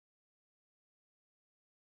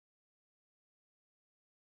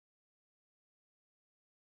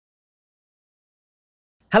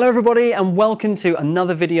Hello everybody and welcome to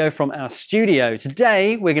another video from our studio.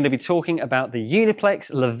 Today we're going to be talking about the UniPlex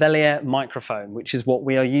Lavalier microphone, which is what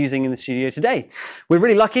we are using in the studio today. We're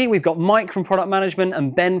really lucky, we've got Mike from product management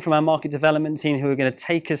and Ben from our market development team who are going to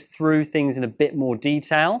take us through things in a bit more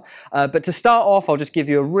detail. But to start off, I'll just give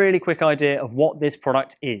you a really quick idea of what this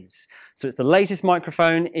product is. So it's the latest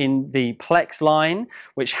microphone in the Plex line,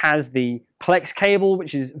 which has the Plex cable,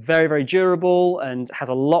 which is very, very durable and has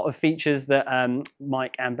a lot of features that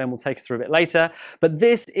Mike and Ben will take us through a bit later. But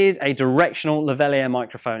this is a directional lavalier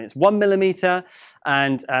microphone. It's 1mm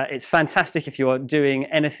and it's fantastic if you are doing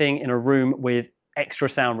anything in a room with extra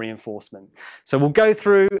sound reinforcement. So we'll go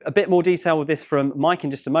through a bit more detail with this from Mike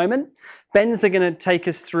in just a moment. Ben's going to take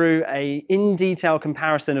us through a in-detail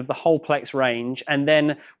comparison of the whole Plex range, and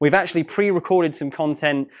then we've actually pre-recorded some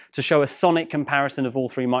content to show a sonic comparison of all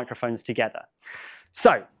three microphones together.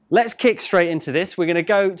 So let's kick straight into this. We're going to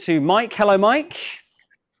go to Mike. Hello, Mike.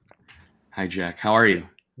 Hi, Jack. How are you?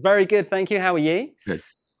 Very good, thank you. How are you? Good.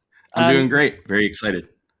 I'm doing great. Very excited.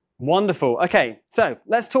 Wonderful. Okay, so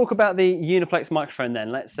let's talk about the UniPlex microphone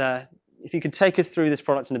then. Let's, if you could take us through this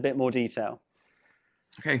product in a bit more detail.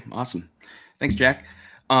 Okay, awesome. Thanks, Jack.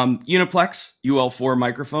 UniPlex UL4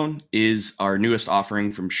 microphone is our newest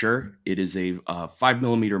offering from Shure. It is a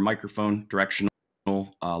 5mm microphone, directional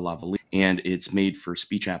lavalier, and it's made for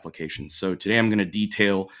speech applications. So today I'm going to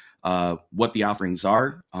detail what the offerings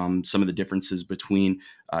are, some of the differences between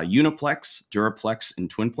UniPlex, DuraPlex,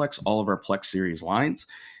 and TwinPlex, all of our Plex series lines,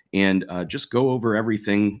 and just go over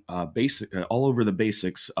everything all over the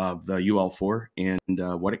basics of the UL4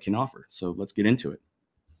 and what it can offer. So let's get into it.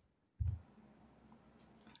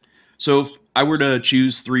 So if I were to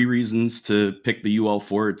choose 3 reasons to pick the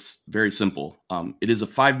UL4, it's very simple. It is a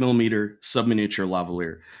 5mm sub-miniature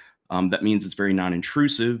lavalier. That means it's very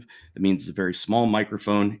non-intrusive. That means it's a very small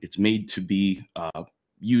microphone. It's made to be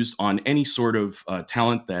used on any sort of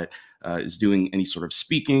talent that is doing any sort of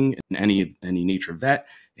speaking and any nature of that.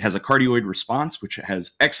 It has a cardioid response, which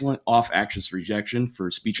has excellent off-axis rejection for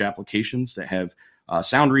speech applications that have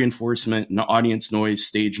sound reinforcement, audience noise,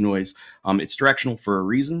 stage noise. It's directional for a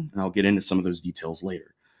reason, and I'll get into some of those details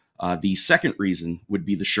later. The second reason would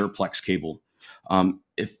be the Shure Plex cable.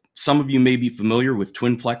 If some of you may be familiar with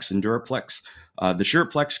TwinPlex and DuraPlex, the Shure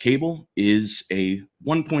Plex cable is a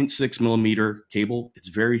 1.6mm cable. It's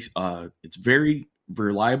very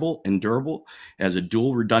reliable and durable. It has a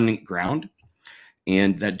dual redundant ground.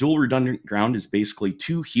 And that dual redundant ground is basically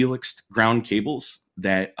 2 helix ground cables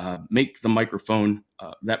that make the microphone,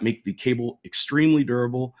 that make the cable extremely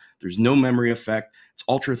durable. There's no memory effect. It's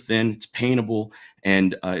ultra thin, it's paintable,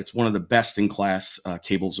 and it's one of the best in class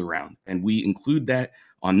cables around. And we include that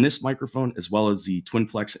on this microphone as well as the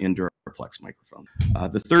TwinPlex and DuraPlex microphone.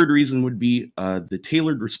 The third reason would be the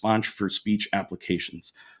tailored response for speech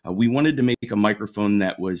applications. We wanted to make a microphone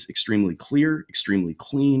that was extremely clear, extremely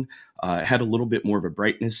clean, had a little bit more of a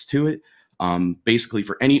brightness to it, basically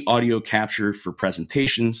for any audio capture for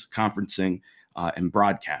presentations, conferencing, and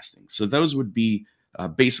broadcasting. So those would be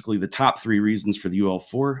basically the top 3 reasons for the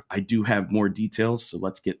UL4. I do have more details, so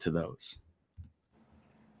let's get to those.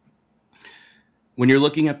 When you're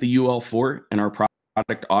looking at the UL4 and our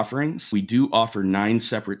product offerings, we do offer 9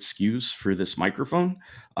 separate SKUs for this microphone.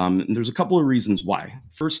 And there's a couple of reasons why.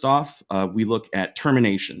 First off, we look at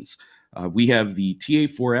terminations. We have the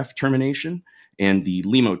TA4F termination and the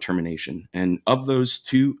LEMO termination. And of those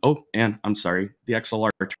 2, oh, and I'm sorry, the XLR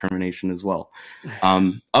termination as well.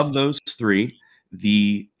 Of those 3,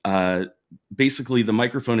 basically the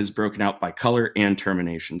microphone is broken out by color and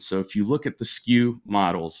termination. So if you look at the SKU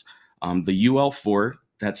models, the UL4,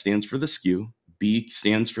 that stands for the SKU. B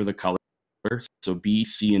stands for the color. So B,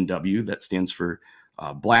 C, and W, that stands for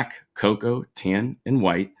black, cocoa, tan, and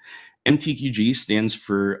white. MTQG stands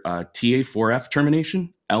for TA4F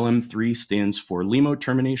termination. LM3 stands for LEMO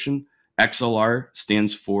termination. XLR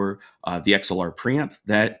stands for the XLR preamp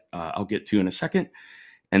that I'll get to in a second.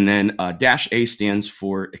 And then -A stands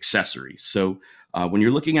for accessories. So when you're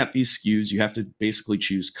looking at these SKUs, you have to basically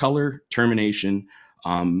choose color, termination,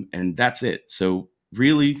 and that's it. So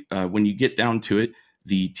really, when you get down to it,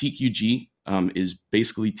 the TQG is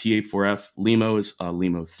basically TA4F. LEMO is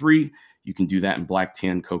LEMO 3. You can do that in black,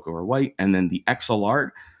 tan, cocoa, or white. And then the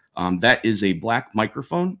XLR, that is a black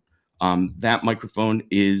microphone. That microphone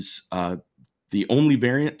is the only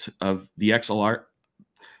variant of the XLR.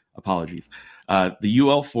 Apologies. The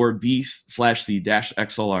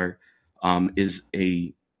UL4B/C-XLR is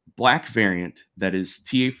a black variant that is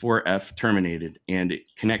TA4F terminated, and it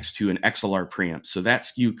connects to an XLR preamp. So that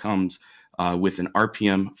SKU comes with an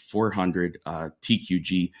RPM 400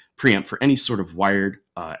 TQG preamp for any sort of wired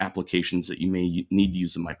applications that you may need to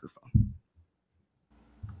use a microphone.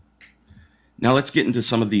 Now let's get into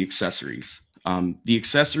some of the accessories. The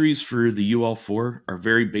accessories for the UL4 are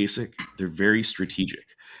very basic. They're very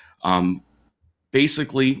strategic.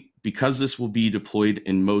 Basically, because this will be deployed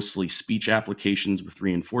in mostly speech applications with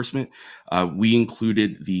reinforcement, we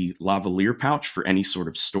included the lavalier pouch for any sort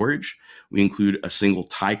of storage. We include a single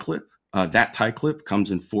tie clip. That tie clip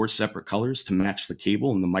comes in 4 separate colors to match the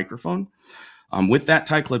cable and the microphone. With that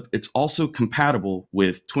tie clip, it's also compatible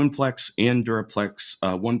with TwinPlex and DuraPlex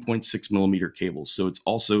 1.6 millimeter cables, so it's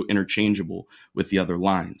also interchangeable with the other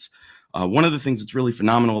lines. One of the things that's really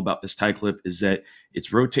phenomenal about this tie clip is that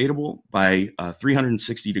it's rotatable by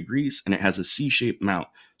 360 degrees, and it has a C-shaped mount.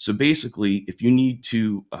 So basically, if you need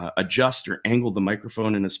to adjust or angle the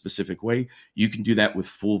microphone in a specific way, you can do that with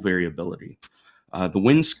full variability. The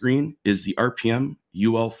windscreen is the RPM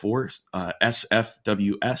UL4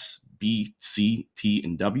 SFWS B, C, T,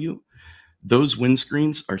 and W. Those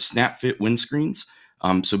windscreens are snap fit windscreens.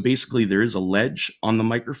 So basically there is a ledge on the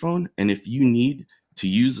microphone, and if you need to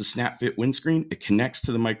use a snap fit windscreen, it connects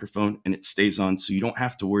to the microphone and it stays on, so you don't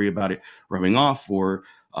have to worry about it rubbing off or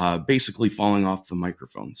basically falling off the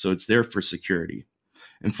microphone. So it's there for security.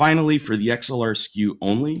 And finally, for the XLR SKU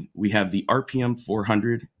only, we have the RPM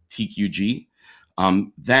 400 TQG.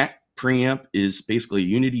 That preamp is basically a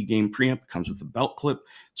unity gain preamp. It comes with a belt clip.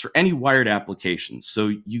 It's for any wired applications.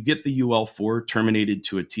 So you get the UL4 terminated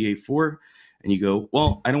to a TA4, and you go,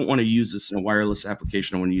 well, I don't want to use this in a wireless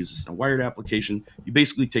application. I want to use this in a wired application. You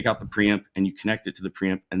basically take out the preamp and you connect it to the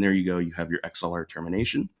preamp, and there you go. You have your XLR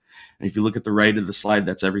termination. And if you look at the right of the slide,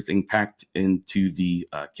 that's everything packed into the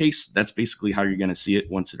case. That's basically how you're going to see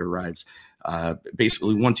it once it arrives.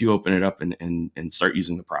 Basically, once you open it up and start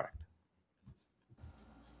using the product.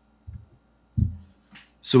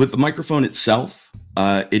 So with the microphone itself,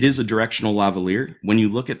 it is a directional lavalier. When you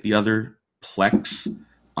look at the other Plex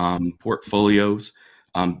portfolios,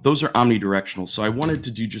 those are omnidirectional. So I wanted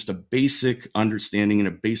to do just a basic understanding and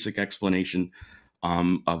a basic explanation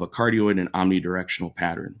of a cardioid and omnidirectional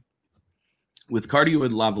pattern. With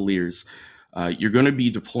cardioid lavaliers, you're going to be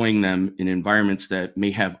deploying them in environments that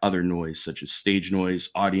may have other noise, such as stage noise,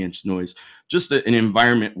 audience noise, just an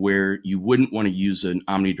environment where you wouldn't want to use an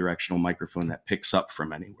omnidirectional microphone that picks up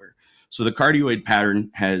from anywhere. So the cardioid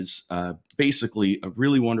pattern has basically a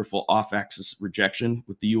really wonderful off-axis rejection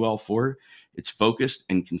with the UL4. It's focused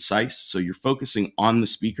and concise, so you're focusing on the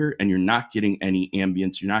speaker and you're not getting any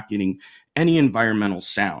ambience, you're not getting any environmental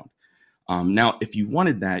sound. Now, if you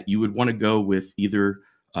wanted that, you would want to go with either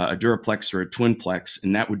a DuraPlex or a TwinPlex,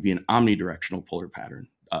 and that would be an omnidirectional polar pattern.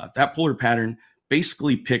 That polar pattern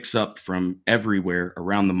basically picks up from everywhere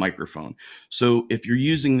around the microphone. So if you're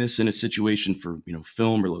using this in a situation for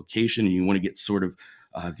film or location, and you want to get sort of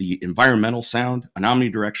the environmental sound, an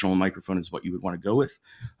omnidirectional microphone is what you would want to go with.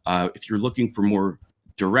 If you're looking for more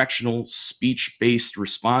directional speech-based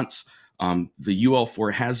response, the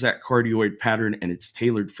UL4 has that cardioid pattern, and it's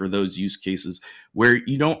tailored for those use cases where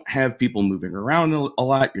you don't have people moving around a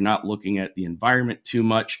lot. You're not looking at the environment too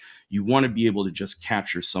much. You want to be able to just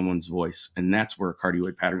capture someone's voice, and that's where a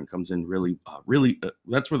cardioid pattern comes in.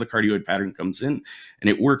 That's where the cardioid pattern comes in, and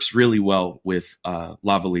it works really well with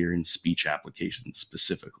lavalier in speech applications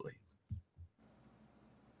specifically.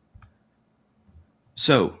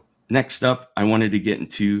 So next up, I wanted to get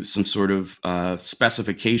into some sort of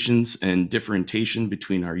specifications and differentiation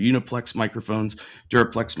between our UniPlex microphones,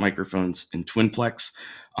 DuraPlex microphones, and TwinPlex.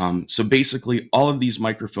 So basically, all of these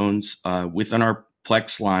microphones within our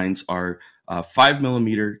Plex lines are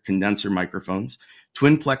 5mm condenser microphones.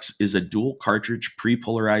 TwinPlex is a dual cartridge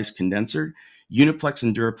pre-polarized condenser. UniPlex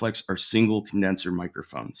and DuraPlex are single condenser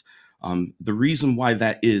microphones. The reason why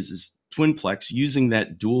that is TwinPlex, using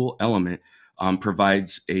that dual element,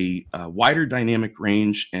 provides a wider dynamic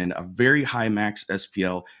range and a very high max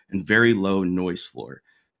SPL and very low noise floor.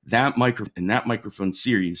 That microphone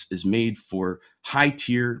series is made for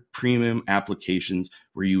high-tier premium applications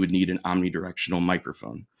where you would need an omnidirectional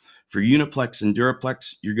microphone. For UniPlex and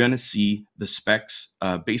DuraPlex, you're going to see the specs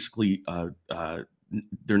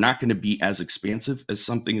they're not going to be as expansive as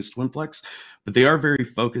something as TwinPlex, but they are very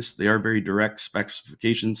focused. They are very direct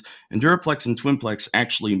specifications, and DuraPlex and TwinPlex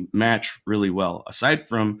actually match really well. Aside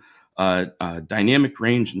from dynamic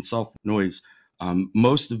range and self noise,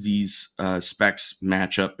 most of these specs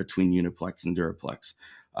match up between UniPlex and DuraPlex.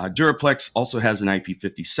 DuraPlex also has an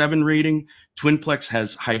IP57 rating. TwinPlex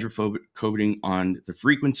has hydrophobic coating on the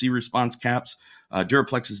frequency response caps.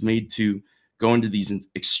 DuraPlex is made to go into these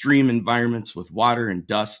extreme environments with water and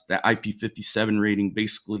dust. That IP57 rating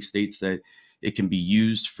basically states that it can be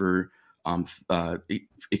used for,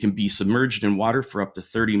 it can be submerged in water for up to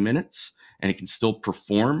 30 minutes, and it can still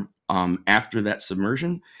perform after that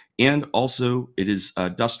submersion. And also it is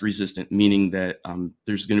dust resistant, meaning that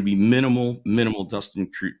there's going to be minimal dust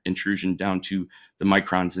intrusion down to the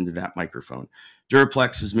microns into that microphone.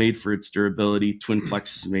 DuraPlex is made for its durability.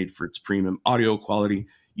 TwinPlex is made for its premium audio quality.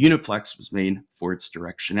 UniPlex was made for its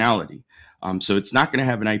directionality. So it's not going to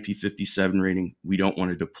have an IP57 rating. We don't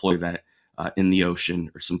want to deploy that in the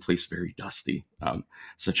ocean or someplace very dusty,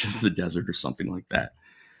 such as the desert or something like that.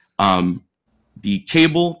 The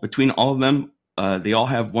cable between all of them, they all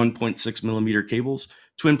have 1.6 millimeter cables.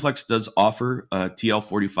 TwinPlex does offer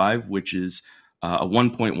TL45, which is a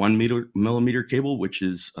 1.1 millimeter cable, which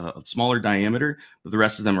is a smaller diameter, but the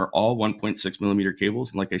rest of them are all 1.6 millimeter cables.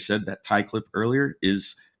 And like I said, that tie clip earlier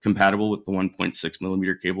is compatible with the 1.6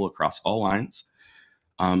 millimeter cable across all lines.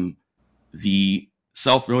 The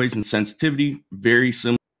self noise and sensitivity, very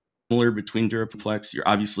similar between DuraPlex. You're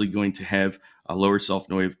obviously going to have a lower self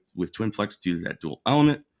noise with TwinPlex due to that dual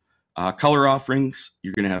element. Color offerings,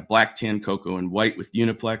 you're going to have black, tan, cocoa, and white with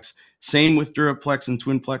UniPlex. Same with DuraPlex and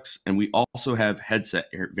TwinPlex. And we also have headset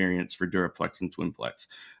variants for DuraPlex and TwinPlex.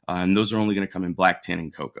 And those are only going to come in black, tan,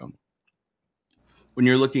 and cocoa. When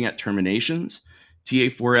you're looking at terminations,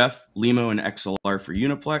 TA4F, LEMO, and XLR for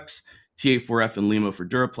UniPlex, TA4F and LEMO for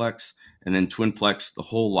DuraPlex, and then TwinPlex, the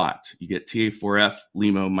whole lot. You get TA4F,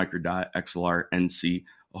 LEMO, microdot, XLR, NC,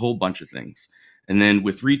 a whole bunch of things. And then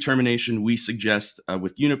with re-termination, we suggest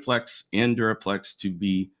with UniPlex and DuraPlex to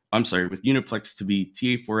be, with UniPlex to be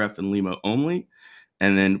TA4F and LEMO only,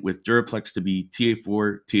 and then with DuraPlex to be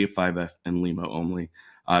TA4, TA5F, and LEMO only.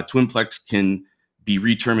 TwinPlex can be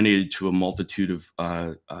re-terminated to a multitude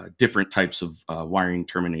of different types of wiring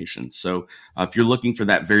terminations. So if you're looking for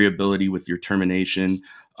that variability with your termination,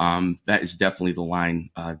 that is definitely the line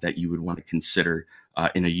that you would want to consider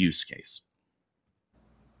in a use case.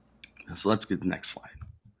 So let's get the next slide.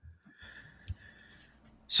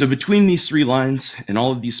 So between these three lines and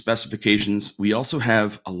all of these specifications, we also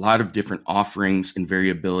have a lot of different offerings and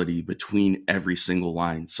variability between every single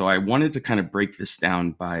line. So I wanted to kind of break this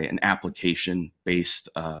down by an application-based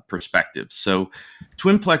perspective. So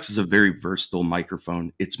TwinPlex is a very versatile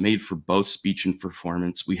microphone. It's made for both speech and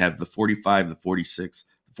performance. We have the 45, the 46,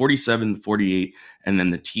 47, the 48, and then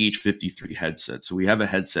the TH53 headset. So we have a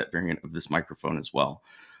headset variant of this microphone as well.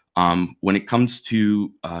 When it comes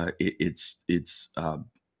to its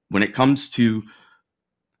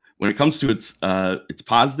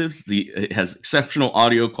positives, it has exceptional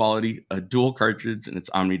audio quality, a dual cartridge, and it's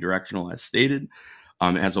omnidirectional as stated.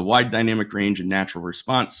 It has a wide dynamic range and natural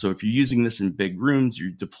response. So if you're using this in big rooms,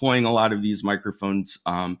 you're deploying a lot of these microphones,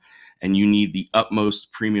 and you need the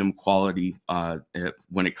utmost premium quality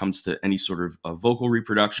when it comes to any sort of vocal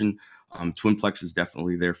reproduction. TwinPlex is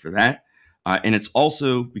definitely there for that. And it's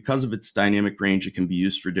also, because of its dynamic range, it can be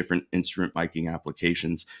used for different instrument miking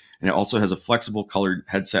applications. And it also has a flexible colored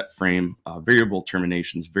headset frame, variable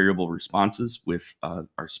terminations, variable responses with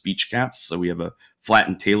our speech caps. So we have a flat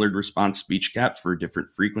and tailored response speech cap for different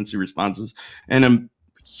frequency responses, and a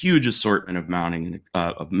huge assortment of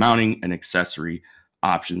mounting and accessory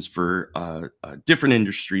options for different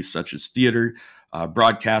industries such as theater,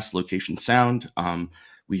 broadcast, location sound.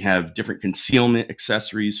 We have different concealment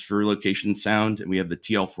accessories for location sound, and we have the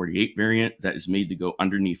TL48 variant that is made to go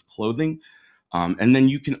underneath clothing. And then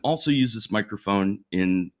you can also use this microphone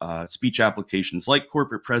in speech applications like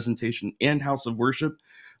corporate presentation and house of worship.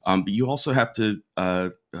 But you also have to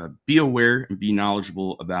be aware and be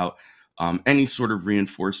knowledgeable about any sort of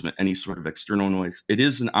reinforcement, any sort of external noise. It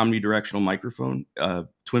is an omnidirectional microphone.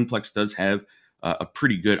 TwinPlex does have a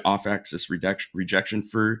pretty good off-axis rejection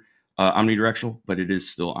for omnidirectional, but it is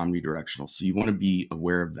still omnidirectional. So you want to be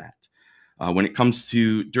aware of that. When it comes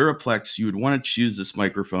to DuraPlex, you would want to choose this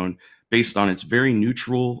microphone based on its very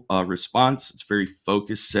neutral response, its very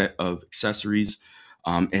focused set of accessories,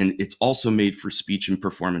 and it's also made for speech and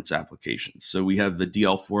performance applications. So we have the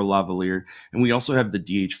DL4 lavalier, and we also have the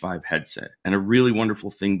DH5 headset. And a really wonderful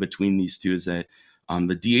thing between these two is that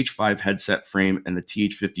the DH5 headset frame and the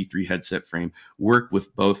TH53 headset frame work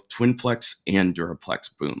with both TwinPlex and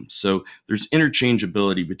DuraPlex booms. So there's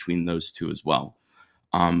interchangeability between those two as well.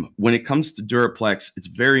 When it comes to DuraPlex, it's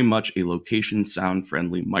very much a location sound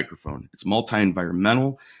friendly microphone. It's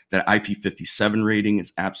multi-environmental. That IP57 rating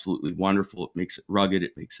is absolutely wonderful. It makes it rugged,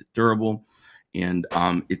 it makes it durable, and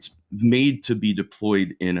it's made to be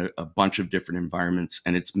deployed in a bunch of different environments,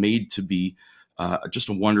 and it's made to be just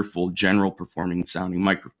a wonderful general performance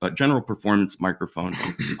microphone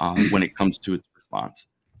when it comes to its response.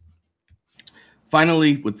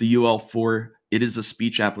 Finally, with the UL4, it is a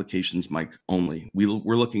speech applications mic only.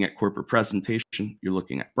 We're looking at corporate presentation, you're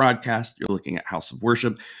looking at broadcast, you're looking at house of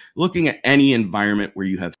worship, looking at any environment where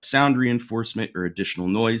you have sound reinforcement or additional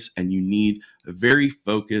noise, and you need a very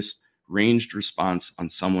focused, ranged response on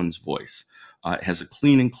someone's voice. It has a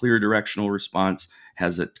clean and clear directional response,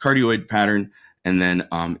 has a cardioid pattern, and then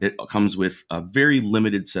it comes with a very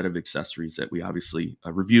limited set of accessories that we obviously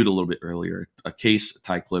reviewed a little bit earlier, a case, a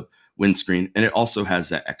tie clip, windscreen, and it also has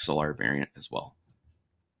that XLR variant as well.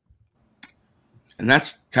 And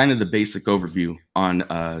that's kind of the basic overview on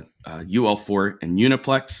UL4 and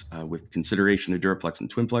UniPlex with consideration of Duraplex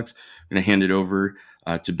and TwinPlex. I'm going to hand it over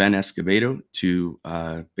to Ben Escobedo to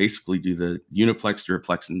basically do the UniPlex,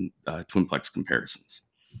 Duraplex, and TwinPlex comparisons.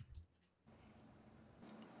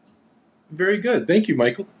 Very good. Thank you,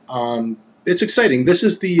 Michael. It's exciting. This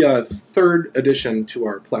is the third addition to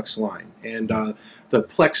our Plex line. And the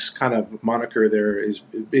Plex kind of moniker there is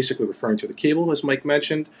basically referring to the cable, as Mike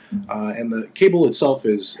mentioned. And the cable itself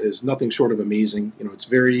is nothing short of amazing. You know, it's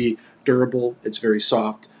very durable. It's very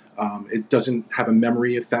soft. It doesn't have a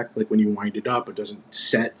memory effect like when you wind it up. It doesn't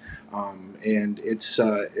set. And it's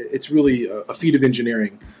really a feat of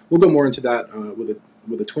engineering. We'll go more into that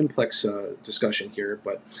with a TwinPlex discussion here,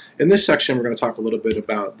 but in this section we're going to talk a little bit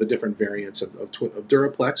about the different variants of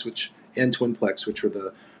Duraplex and TwinPlex, which were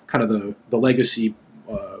the kind of the legacy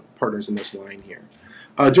partners in this line here.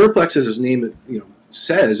 Duraplex, as its name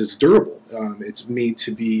says, it's durable. It's made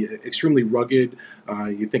to be extremely rugged.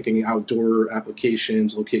 You're thinking outdoor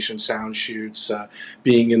applications, location sound shoots,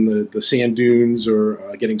 being in the sand dunes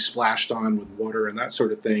or getting splashed on with water and that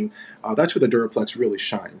sort of thing. That's where the Duraplex really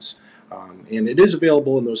shines. And it is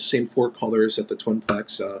available in those same four colors at the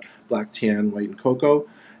TwinPlex, black, tan, white, and cocoa.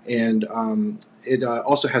 And it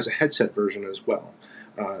also has a headset version as well.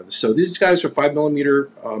 So these guys are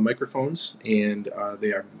 5mm microphones, and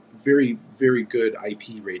they are very, very good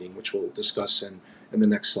IP rating, which we'll discuss in the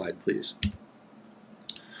next slide, please.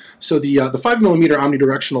 So the 5mm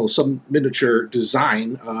omnidirectional sub-miniature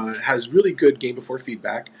design has really good gain before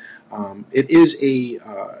feedback. It is a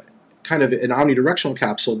kind of an omnidirectional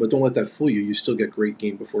capsule, but don't let that fool you. You still get great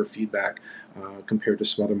gain before feedback compared to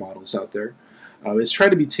some other models out there. It's tried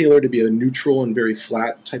to be tailored to be a neutral and very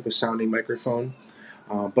flat type of sounding microphone.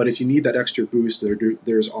 But if you need that extra boost,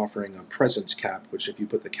 there's offering a presence cap, which if you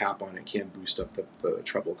put the cap on, it can boost up the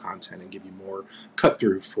treble content and give you more cut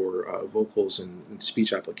through for vocals and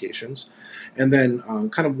speech applications. And then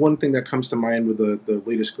kind of one thing that comes to mind with the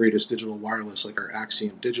latest, greatest digital wireless, like our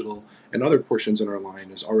Axiom Digital and other portions in our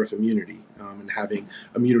line, is RF immunity, and having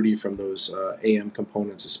immunity from those AM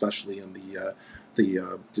components, especially in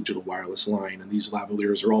the digital wireless line. And these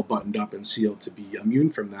lavaliers are all buttoned up and sealed to be immune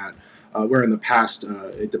from that. Where in the past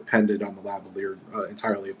it depended on the lavalier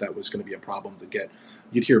entirely if that was going to be a problem to get.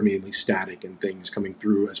 You'd hear mainly static and things coming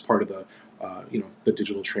through as part of the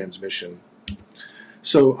digital transmission.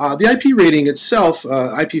 So the IP rating itself,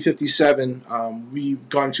 IP57, we've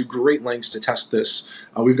gone to great lengths to test this.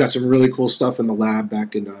 We've got some really cool stuff in the lab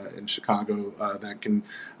back in Chicago that can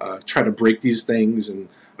try to break these things, and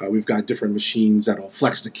we've got different machines that'll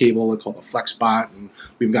flex the cable, called the Flex Bot, and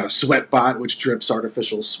we've got a sweat bot which drips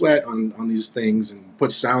artificial sweat on these things and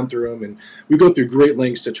puts sound through them, and we go through great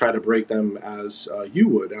lengths to try to break them as you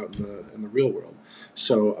would out in the real world.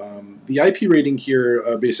 So the IP rating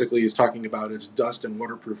here basically is talking about its dust and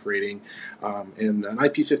waterproof rating, and an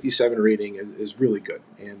IP57 rating is really good,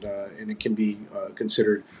 and it can be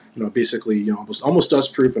considered basically almost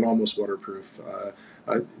dust proof and almost waterproof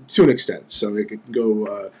to an extent. So it can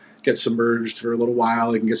go get submerged for a little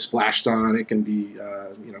while, it can get splashed on, it can be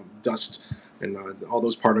dust and all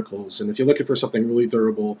those particles. And if you're looking for something really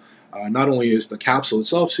durable, not only is the capsule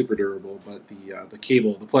itself super durable, but the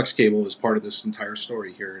cable, the Plex cable, is part of this entire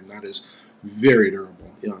story here, and that is very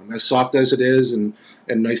durable. As soft as it is and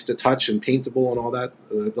nice to touch and paintable and all that,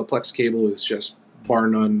 the Plex cable is just bar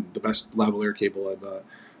none the best lavalier cable I've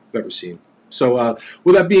ever seen. So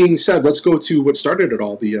with that being said, let's go to what started it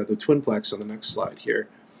all, the TwinPlex on the next slide here.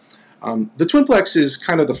 The TwinPlex is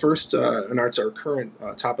kind of the first, and it's our current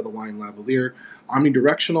top-of-the-line lavalier,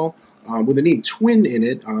 omnidirectional, with the name Twin in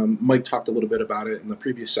it. Mike talked a little bit about it in the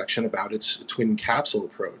previous section about its twin capsule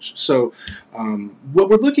approach. So what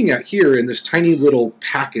we're looking at here in this tiny little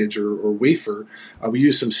package or wafer, we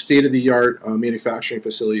use some state-of-the-art manufacturing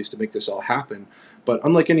facilities to make this all happen. But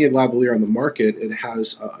unlike any lavalier on the market, it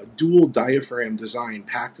has a dual diaphragm design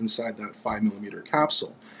packed inside that 5mm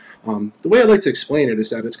capsule. The way I like to explain it is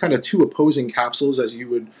that it's kind of two opposing capsules as you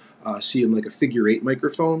would see in like a figure 8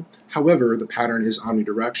 microphone. However, the pattern is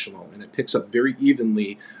omnidirectional and it picks up very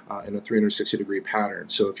evenly in a 360-degree pattern.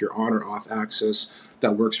 So if you're on or off axis,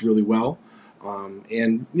 that works really well.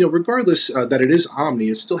 And regardless that it is omni,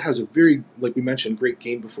 it still has a very, like we mentioned, great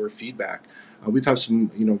gain before feedback. We've had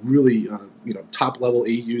some, really, top-level A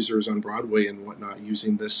users on Broadway and whatnot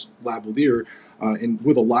using this lavalier and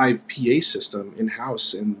with a live PA system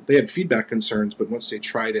in-house, and they had feedback concerns, but once they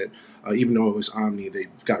tried it, even though it was omni, they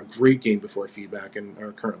got great gain before feedback and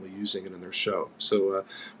are currently using it in their show. So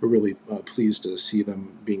we're really pleased to see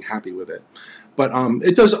them being happy with it. But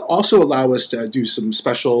it does also allow us to do some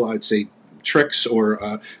special, I'd say, tricks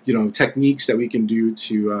or techniques that we can do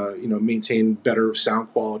to maintain better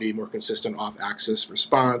sound quality, more consistent off-axis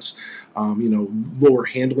response, lower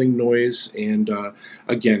handling noise, and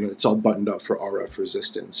again, it's all buttoned up for RF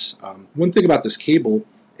resistance. One thing about this cable,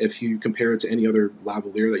 if you compare it to any other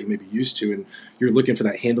lavalier that you may be used to, and you're looking for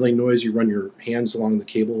that handling noise, you run your hands along the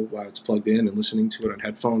cable while it's plugged in and listening to it on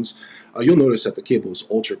headphones, you'll notice that the cable is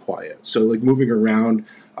ultra quiet. So like moving around,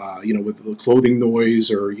 with the clothing noise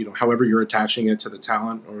or, however you're attaching it to the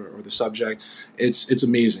talent or the subject, it's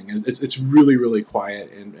amazing. And it's really, really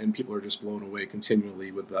quiet, and people are just blown away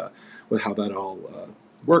continually with how that all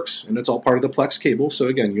works. And it's all part of the Plex cable. So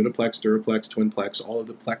again, UniPlex, DuraPlex, TwinPlex, all of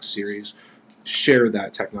the Plex series share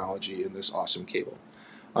that technology in this awesome cable.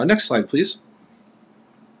 Next slide, please.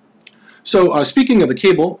 So speaking of the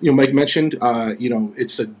cable, Mike mentioned,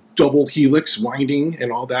 it's a double helix winding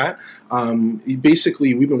and all that.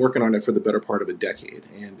 Basically, we've been working on it for the better part of a decade,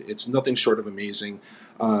 and it's nothing short of amazing.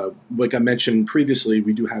 Like I mentioned previously,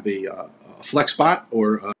 we do have a flex bot,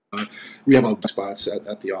 or we have flex bots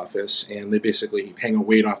at the office, and they basically hang a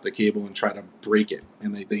weight off the cable and try to break it.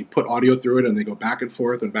 And they put audio through it, and they go back and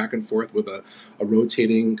forth with a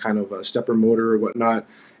rotating kind of a stepper motor or whatnot,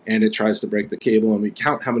 and it tries to break the cable, and we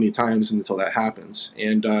count how many times until that happens.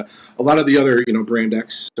 And a lot of the other, Brand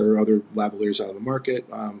X or other lavaliers out on the market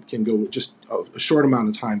can go just a short amount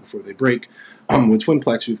of time before they break. With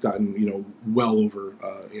TwinPlex, we've gotten, well over,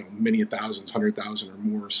 many thousands, 100,000 or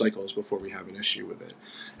more cycles before we have an issue with it.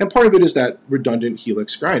 And part of it is that redundant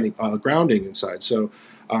helix grounding inside. So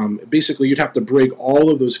basically, you'd have to break all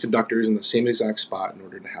of those conductors in the same exact spot in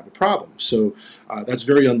order to have a problem. So that's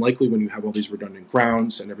very unlikely when you have all these redundant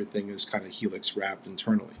grounds and everything is kind of helix wrapped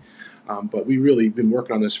internally. But we really been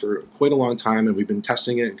working on this for quite a long time, and we've been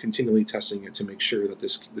testing it and continually testing it to make sure that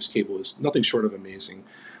this cable is nothing short of amazing.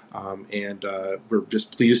 And we're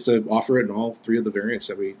just pleased to offer it in all three of the variants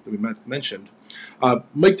that we mentioned.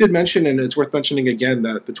 Mike did mention, and it's worth mentioning again,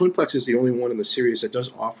 that the TwinPlex is the only one in the series that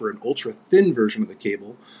does offer an ultra-thin version of the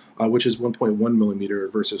cable, which is 1.1 millimeter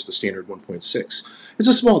versus the standard 1.6. It's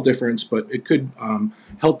a small difference, but it could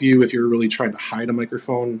help you if you're really trying to hide a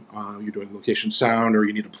microphone, you're doing location sound, or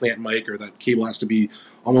you need a plant mic, or that cable has to be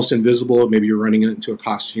almost invisible. Maybe you're running it into a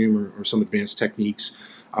costume or some advanced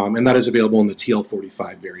techniques. And that is available in the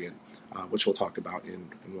TL45 variant, which we'll talk about in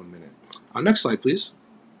 1 minute. Next slide, please.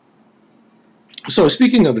 So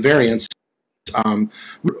speaking of the variants,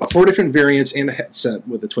 4 different variants and a headset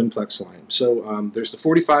with the TwinPlex line. So there's the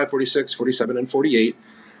 45, 46, 47, and 48,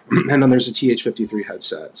 and then there's a TH53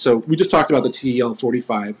 headset. So we just talked about the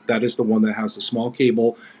TL45. That is the one that has the small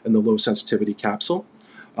cable and the low sensitivity capsule.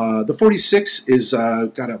 The 46 is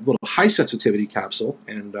got a little high sensitivity capsule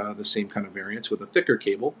and the same kind of variants with a thicker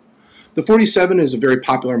cable. The 47 is a very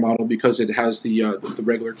popular model because it has the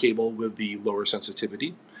regular cable with the lower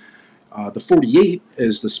sensitivity. The 48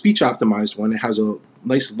 is the speech optimized one. It has a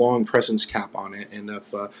nice long presence cap on it, and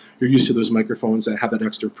if you're used to those microphones that have that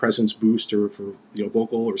extra presence boost or for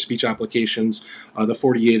vocal or speech applications, the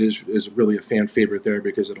 48 is really a fan favorite there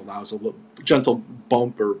because it allows a little gentle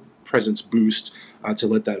bump or presence boost to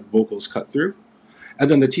let that vocals cut through.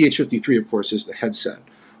 And then the TH53, of course, is the headset.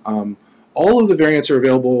 All of the variants are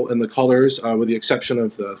available in the colors, with the exception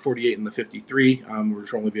of the 48 and the 53,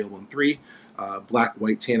 which are only available in 3. Black,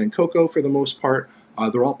 white, tan, and cocoa for the most part.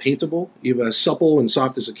 They're all paintable. Even as supple and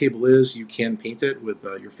soft as a cable is, you can paint it with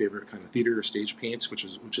your favorite kind of theater or stage paints, which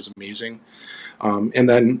is amazing. And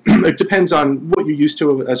then it depends on what you're used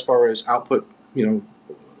to as far as output,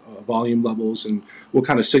 volume levels and what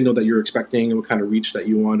kind of signal that you're expecting and what kind of reach that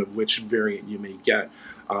you want of which variant you may get.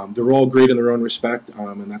 They're all great in their own respect,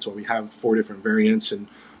 and that's why we have 4 different variants and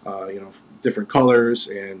different colors,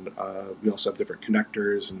 and we also have different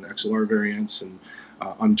connectors and XLR variants and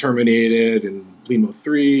unterminated and LIMO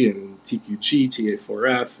 3 and TQG,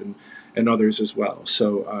 TA4F, and and others as well.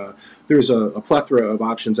 So there's a plethora of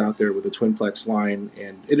options out there with the TwinPlex line,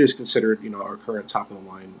 and it is considered, our current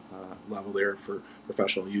top-of-the-line lavalier for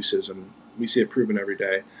professional uses, and we see it proven every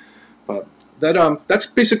day. But that's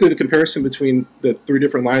basically the comparison between the three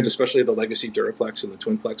different lines, especially the legacy DuraPlex and the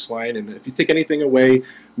TwinPlex line. And if you take anything away,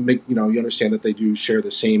 you understand that they do share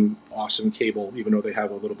the same awesome cable, even though they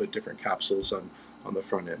have a little bit different capsules on the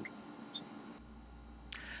front end.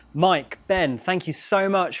 Mike, Ben, thank you so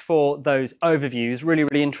much for those overviews. Really,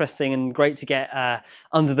 really interesting and great to get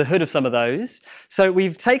under the hood of some of those. So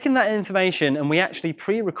we've taken that information and we actually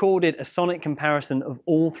pre-recorded a sonic comparison of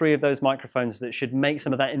all three of those microphones that should make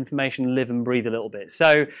some of that information live and breathe a little bit.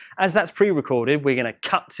 So as that's pre-recorded, we're going to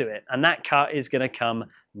cut to it, and that cut is going to come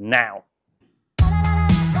now.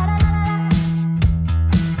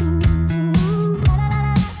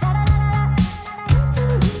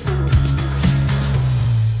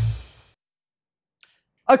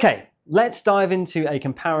 Okay, let's dive into a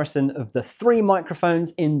comparison of the three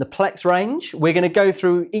microphones in the Plex range. We're going to go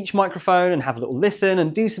through each microphone and have a little listen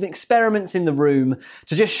and do some experiments in the room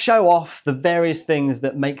to just show off the various things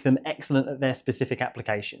that make them excellent at their specific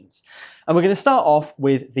applications. And we're going to start off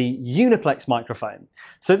with the UniPlex microphone.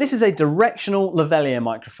 So this is a directional lavalier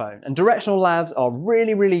microphone, and directional lavs are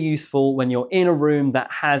really, really useful when you're in a room that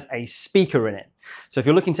has a speaker in it. So if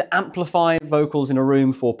you're looking to amplify vocals in a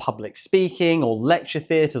room for public speaking or lecture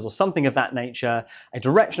theatres or something of that nature, a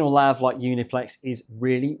directional lav like UniPlex is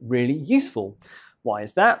really, really useful. Why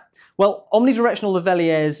is that? Well, omnidirectional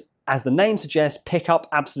lavaliers, as the name suggests, pick up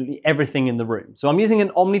absolutely everything in the room. So I'm using an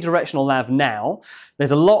omnidirectional lav now. There's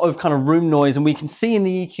a lot of kind of room noise, and we can see in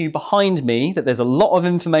the EQ behind me that there's a lot of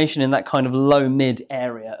information in that kind of low-mid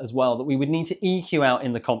area as well that we would need to EQ out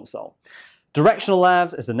in the console. Directional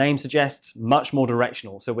lavs, as the name suggests, much more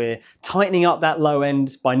directional. So we're tightening up that low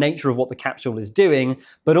end by nature of what the capsule is doing,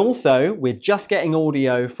 but also we're just getting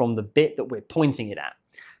audio from the bit that we're pointing it at.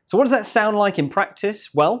 So what does that sound like in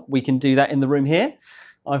practice? Well, we can do that in the room here.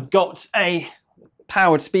 I've got a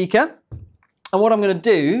powered speaker. And what I'm going to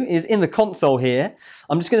do is in the console here,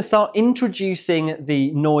 I'm just going to start introducing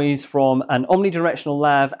the noise from an omnidirectional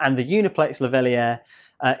lav and the UniPlex lavalier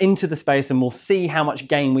into the space, and we'll see how much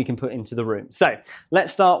gain we can put into the room. So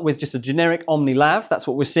let's start with just a generic Omni lav. That's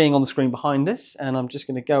what we're seeing on the screen behind us. And I'm just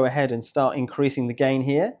going to go ahead and start increasing the gain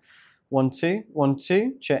here. 1, 2, 1,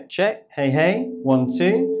 2, check, check. Hey, hey, 1,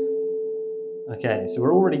 2. Okay, so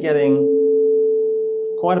we're already getting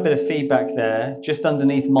quite a bit of feedback there, just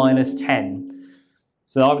underneath -10.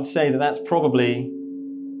 So I would say that that's probably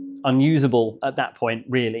unusable at that point,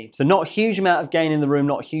 really. So not a huge amount of gain in the room,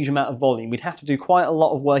 not a huge amount of volume. We'd have to do quite a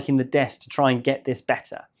lot of work in the desk to try and get this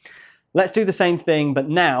better. Let's do the same thing, but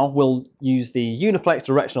now we'll use the UniPlex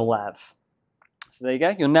directional lav. So there you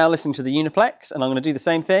go. You're now listening to the UniPlex, and I'm going to do the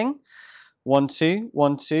same thing. 1, 2,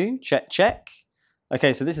 1, 2, check, check.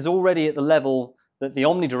 Okay, so this is already at the level that the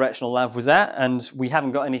omnidirectional lav was at, and we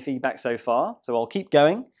haven't got any feedback so far. So I'll keep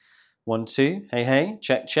going. 1, 2, hey, hey,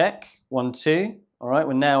 check, check. 1, 2. All right,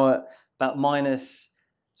 we're now at about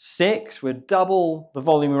 -6. We're double the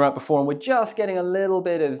volume we were at before, and we're just getting a little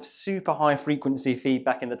bit of super high frequency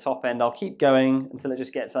feedback in the top end. I'll keep going until it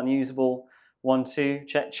just gets unusable. 1, 2,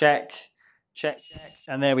 check, check, check, check,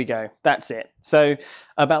 and there we go. That's it. So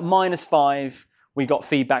about -5, we got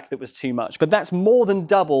feedback that was too much, but that's more than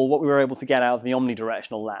double what we were able to get out of the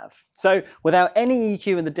omnidirectional lav. So without any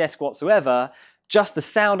EQ in the desk whatsoever, just the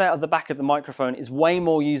sound out of the back of the microphone is way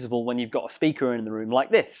more usable when you've got a speaker in the room like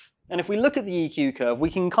this. And if we look at the EQ curve, we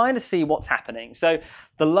can kind of see what's happening. So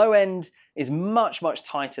the low end is much, much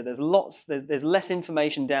tighter. There's less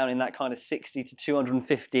information down in that kind of 60 to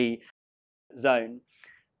 250 zone.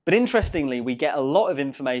 But interestingly, we get a lot of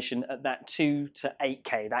information at that 2 to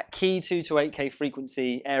 8K, that key 2 to 8K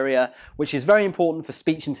frequency area, which is very important for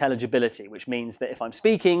speech intelligibility, which means that if I'm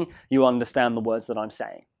speaking, you understand the words that I'm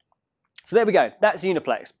saying. So there we go, that's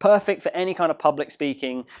UniPlex, perfect for any kind of public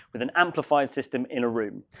speaking with an amplified system in a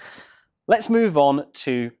room. Let's move on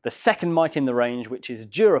to the second mic in the range, which is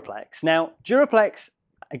DuraPlex. Now, DuraPlex,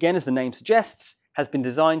 again, as the name suggests, has been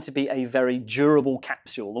designed to be a very durable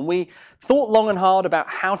capsule. And we thought long and hard about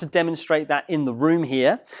how to demonstrate that in the room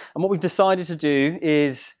here. And what we've decided to do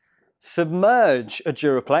is submerge a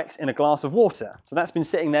DuraPlex in a glass of water. So that's been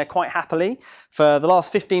sitting there quite happily for the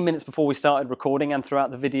last 15 minutes before we started recording and throughout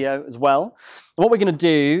the video as well. And what we're going to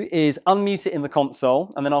do is unmute it in the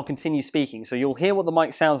console, and then I'll continue speaking. So you'll hear what the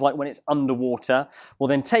mic sounds like when it's underwater. We'll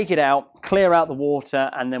then take it out, clear out the water,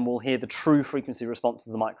 and then we'll hear the true frequency response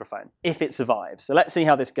of the microphone, if it survives. So let's see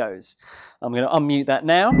how this goes. I'm going to unmute that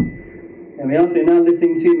now. There we are. So now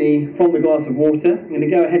listening to me from the glass of water. I'm going to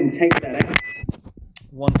go ahead and take that out.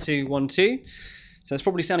 1, 2, 1, 2. So it's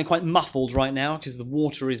probably sounding quite muffled right now because the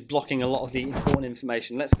water is blocking a lot of the important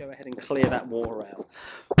information. Let's go ahead and clear that water out.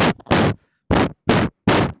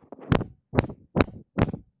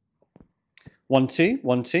 1, 2,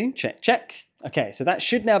 1, 2, check, check. Okay, so that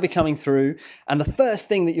should now be coming through. And the first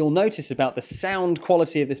thing that you'll notice about the sound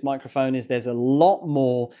quality of this microphone is there's a lot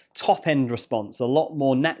more top-end response, a lot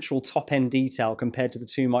more natural top-end detail compared to the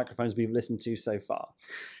two microphones we've listened to so far.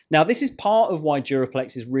 Now, this is part of why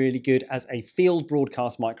DuraPlex is really good as a field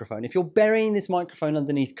broadcast microphone. If you're burying this microphone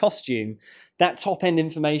underneath costume, that top-end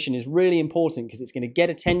information is really important because it's going to get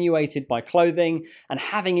attenuated by clothing, and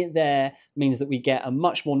having it there means that we get a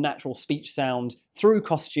much more natural speech sound through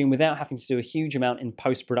costume without having to do a huge amount in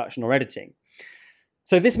post-production or editing.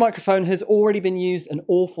 So this microphone has already been used an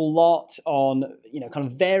awful lot on, kind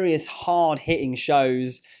of various hard-hitting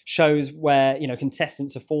shows where,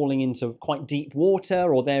 contestants are falling into quite deep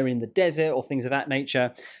water or they're in the desert or things of that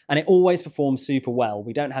nature, and it always performs super well.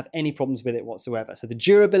 We don't have any problems with it whatsoever. So the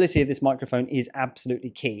durability of this microphone is absolutely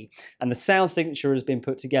key, and the sound signature has been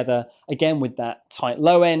put together, again, with that tight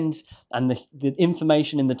low end and the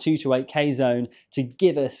information in the 2 to 8K zone to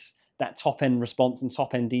give us that top-end response and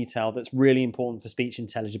top-end detail that's really important for speech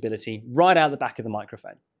intelligibility right out the back of the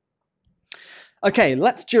microphone. Okay,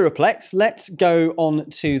 let's DuraPlex. Let's go on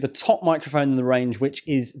to the top microphone in the range, which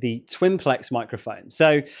is the TwinPlex microphone.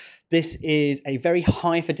 So this is a very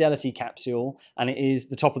high fidelity capsule, and it is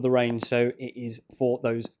the top of the range. So it is for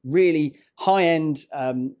those really high-end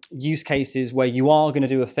use cases where you are going to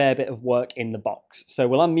do a fair bit of work in the box. So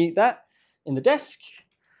we'll unmute that in the desk.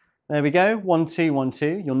 There we go, 1, 2, 1,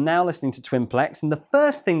 2. You're now listening to TwinPlex, and the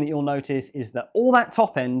first thing that you'll notice is that all that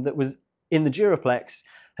top end that was in the DuraPlex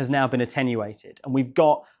has now been attenuated, and we've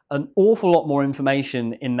got an awful lot more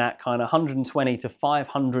information in that kind of 120 to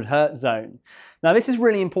 500 hertz zone. Now, this is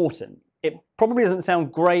really important. It probably doesn't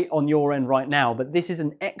sound great on your end right now, but this is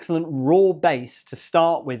an excellent raw base to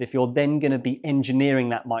start with if you're then going to be engineering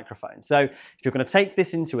that microphone. So if you're going to take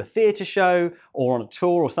this into a theatre show or on a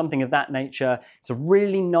tour or something of that nature, it's a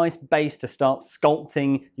really nice base to start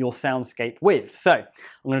sculpting your soundscape with. So I'm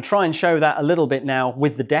going to try and show that a little bit now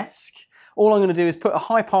with the desk. All I'm going to do is put a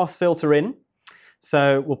high-pass filter in.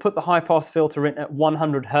 So we'll put the high-pass filter in at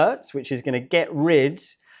 100 hertz, which is going to get rid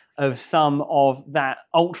of some of that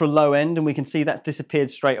ultra low end, and we can see that's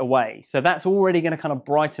disappeared straight away. So that's already going to kind of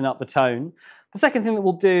brighten up the tone. The second thing that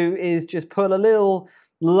we'll do is just put a little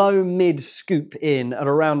low mid scoop in at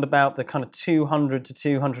around about the kind of 200 to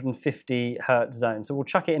 250 hertz zone. So we'll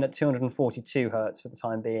chuck it in at 242 hertz for the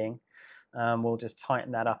time being. We'll just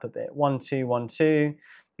tighten that up a bit. 1, 2, 1, 2. I'm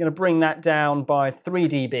going to bring that down by 3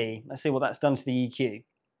 dB. Let's see what that's done to the EQ.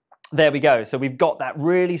 There we go. So we've got that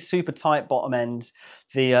really super tight bottom end.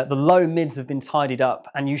 The low mids have been tidied up,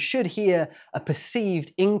 and you should hear a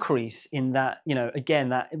perceived increase in that, again,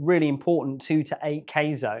 that really important 2 to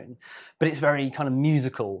 8K zone, but it's very kind of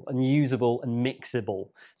musical and usable and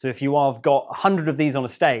mixable. So if you have got 100 of these on a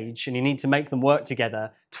stage and you need to make them work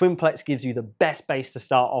together, TwinPlex gives you the best base to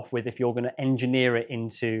start off with if you're going to engineer it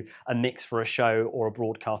into a mix for a show or a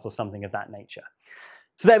broadcast or something of that nature.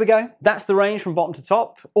 So there we go, that's the range from bottom to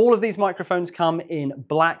top. All of these microphones come in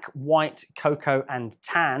black, white, cocoa, and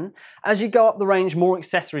tan. As you go up the range, more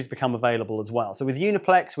accessories become available as well. So with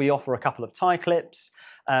UniPlex, we offer a couple of tie clips.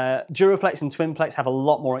 DuraPlex and TwinPlex have a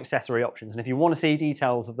lot more accessory options, and if you want to see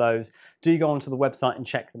details of those, do go onto the website and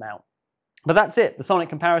check them out. But that's it, the sonic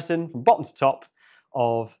comparison from bottom to top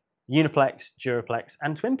of UniPlex, DuraPlex,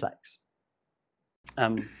 and TwinPlex.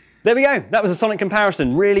 There we go. That was a sonic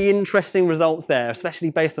comparison. Really interesting results there,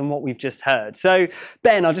 especially based on what we've just heard. So,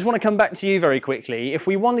 Ben, I just want to come back to you very quickly. If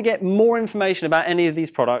we want to get more information about any of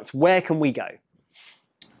these products, where can we go?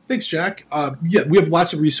 Thanks, Jack. Yeah, we have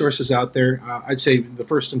lots of resources out there. I'd say the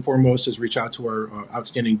first and foremost is reach out to our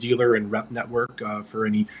outstanding dealer and rep network for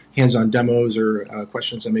any hands-on demos or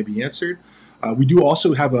questions that may be answered. We do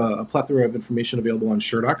also have a plethora of information available on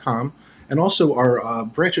Shure.com. And also our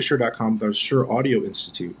branch of Shure.com, the Shure Audio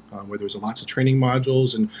Institute, where there's lots of training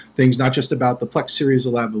modules and things, not just about the Plex series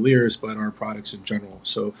of lavaliers, but our products in general.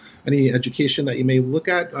 So any education that you may look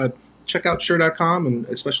at, check out Shure.com and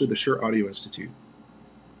especially the Shure Audio Institute.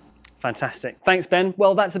 Fantastic. Thanks, Ben.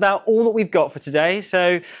 Well, that's about all that we've got for today.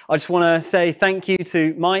 So I just want to say thank you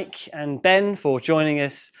to Mike and Ben for joining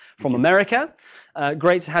us from America.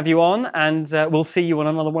 Great to have you on, and we'll see you on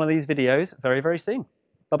another one of these videos very, very soon.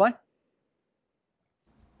 Bye-bye.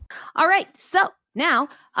 All right, so now,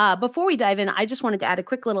 before we dive in, I just wanted to add a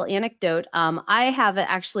quick little anecdote. I have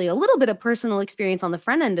actually a little bit of personal experience on the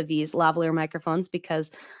front end of these lavalier microphones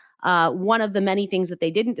because One of the many things that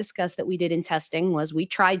they didn't discuss that we did in testing was we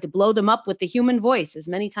tried to blow them up with the human voice as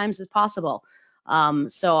many times as possible.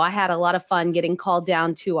 So I had a lot of fun getting called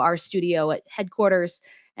down to our studio at headquarters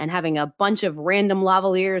and having a bunch of random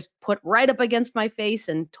lavaliers put right up against my face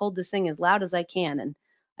and told to sing as loud as I can. And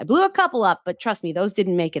I blew a couple up, but trust me, those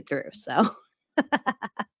didn't make it through. So.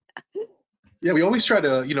 Yeah, we always try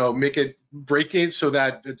to, break it so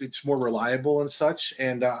that it's more reliable and such.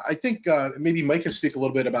 And I think maybe Mike can speak a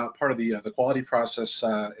little bit about part of the quality process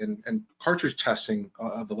and cartridge testing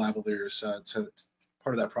of the lavaliers to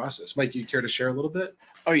part of that process. Mike, you care to share a little bit?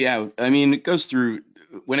 Oh yeah, I mean, it goes through,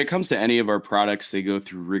 when it comes to any of our products, they go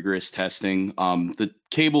through rigorous testing. The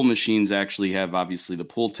cable machines actually have obviously the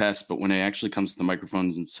pull test, but when it actually comes to the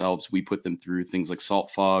microphones themselves, we put them through things like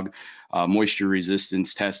salt fog, moisture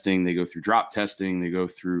resistance testing. They go through drop testing. They go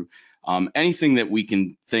through anything that we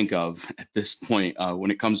can think of at this point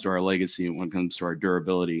when it comes to our legacy and when it comes to our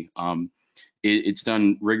durability. It's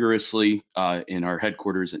done rigorously in our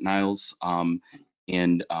headquarters at Niles.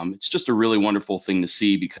 And it's just a really wonderful thing to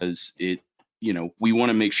see because we want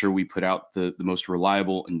to make sure we put out the most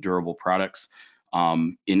reliable and durable products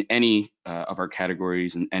in any of our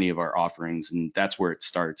categories and any of our offerings. And that's where it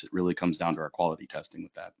starts. It really comes down to our quality testing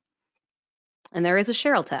with that. And there is a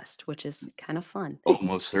Cheryl test, which is kind of fun. Oh,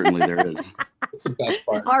 most certainly there is. That's the best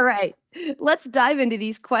part. All right, let's dive into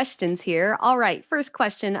these questions here. All right, first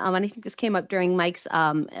question, and I think this came up during Mike's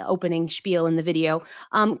opening spiel in the video.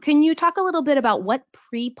 Can you talk a little bit about what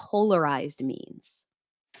pre-polarized means?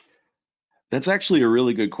 That's actually a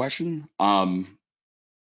really good question.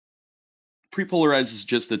 Pre-polarized is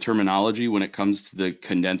just the terminology when it comes to the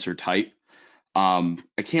condenser type. I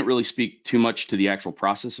can't really speak too much to the actual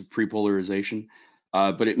process of pre-polarization,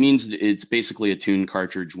 but it means it's basically a tuned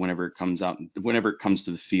cartridge whenever it comes out, whenever it comes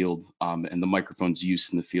to the field and the microphone's use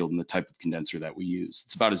in the field and the type of condenser that we use.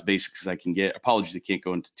 It's about as basic as I can get. Apologies, I can't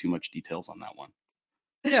go into too much details on that one.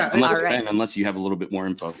 Yeah, unless you have a little bit more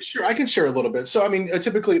info. Sure, I can share a little bit. So, I mean,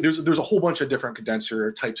 typically there's a whole bunch of different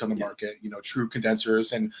condenser types on the market. True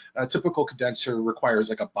condensers, and a typical condenser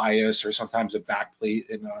requires like a bias or sometimes a backplate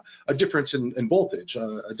and a difference in voltage,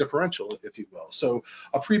 a differential, if you will. So,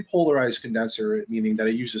 a pre-polarized condenser, meaning that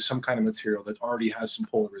it uses some kind of material that already has some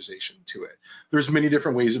polarization to it. There's many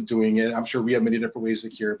different ways of doing it. I'm sure we have many different ways to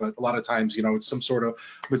cure, but a lot of times, it's some sort of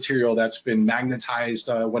material that's been magnetized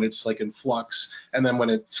when it's like in flux, and then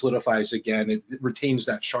when it solidifies again, it retains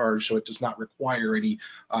that charge, so it does not require any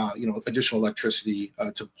additional electricity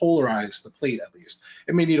to polarize the plate. At least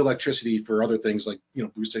it may need electricity for other things like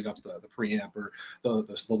boosting up the preamp or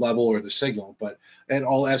the level or the signal, but in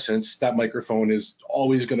all essence that microphone is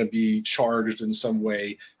always going to be charged in some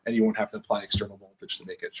way, and you won't have to apply external voltage to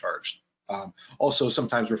make it charged. Also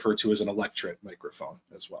sometimes referred to as an electret microphone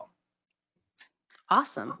as well.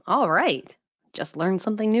 Awesome. All right. Just learned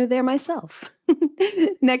something new there myself.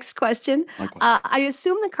 Next question. I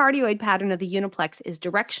assume the cardioid pattern of the UniPlex is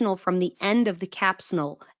directional from the end of the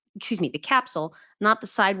capsule, not the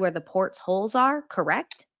side where the ports holes are,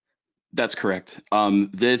 correct? That's correct. When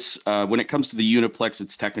it comes to the UniPlex,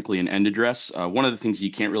 it's technically an end address. One of the things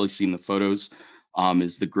you can't really see in the photos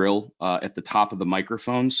is the grill at the top of the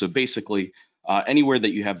microphone. So basically, anywhere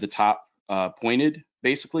that you have the top pointed,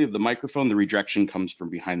 basically, of the microphone, the rejection comes from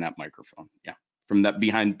behind that microphone. Yeah, from that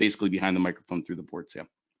basically behind the microphone through the ports. Yeah.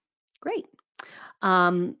 Great.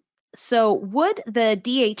 So would the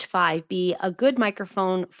DH5 be a good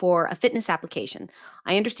microphone for a fitness application?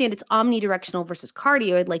 I understand it's omnidirectional versus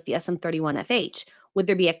cardioid like the SM31FH. Would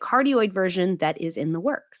there be a cardioid version that is in the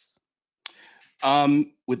works?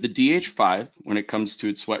 With the DH5, when it comes to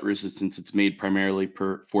its sweat resistance, it's made primarily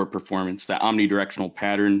for performance. That omnidirectional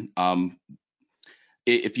pattern,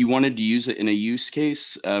 if you wanted to use it in a use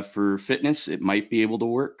case for fitness, it might be able to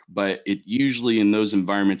work, but it usually in those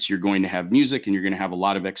environments, you're going to have music and you're going to have a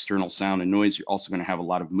lot of external sound and noise. You're also going to have a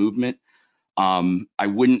lot of movement. I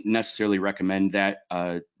wouldn't necessarily recommend that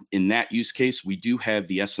in that use case. We do have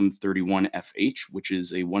the SM31FH, which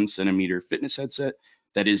is a 1 centimeter fitness headset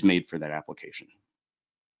that is made for that application.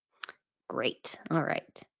 Great. All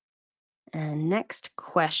right. And next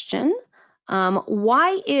question.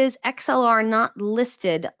 Why is XLR not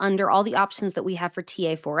listed under all the options that we have for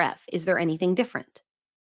TA4F? Is there anything different?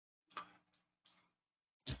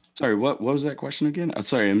 Sorry, what was that question again?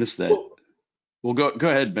 Sorry, I missed that. Well, go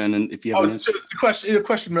ahead, Ben, and if you have Oh, an answer. so the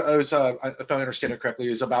question was, if I understand it correctly,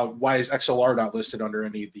 is about why is XLR not listed under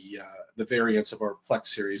any of the variants of our Plex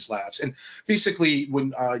series labs? And basically,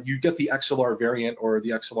 when you get the XLR variant or the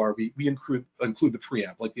XLR, we include the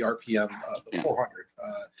preamp, like the RPM, the 400.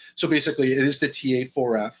 So basically, it is the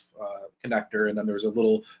TA4F connector, and then there's a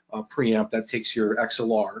little preamp that takes your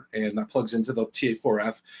XLR and that plugs into the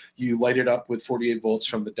TA4F. You light it up with 48 volts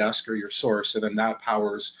from the desk or your source, and then that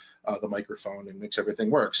powers the microphone and makes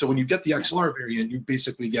everything work. So when you get the XLR variant, you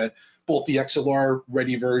basically get both the XLR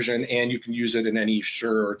ready version, and you can use it in any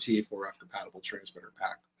Shure or TA4F compatible transmitter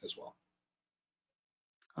pack as well.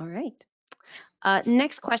 All right.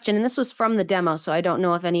 Next question, and this was from the demo, so I don't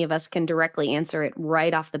know if any of us can directly answer it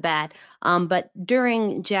right off the bat. But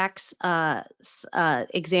during Jack's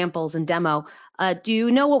examples and demo, do you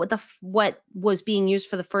know what was being used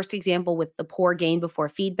for the first example with the poor gain before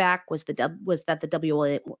feedback? Was that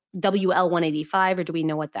the WL185, or do we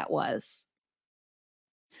know what that was?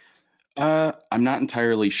 I'm not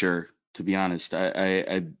entirely sure, to be honest.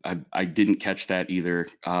 I didn't catch that either.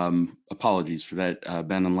 Apologies for that,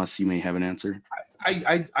 Ben, unless you may have an answer.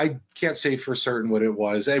 I can't say for certain what it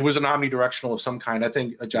was. It was an omnidirectional of some kind. I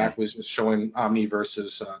think Jack was just showing omni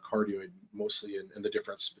versus cardioid mostly in the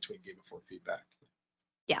difference between gain before feedback.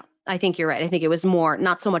 Yeah, I think you're right. I think it was more,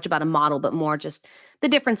 not so much about a model, but more just the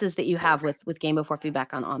differences that you have with gain before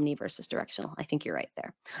feedback on omni versus directional. I think you're right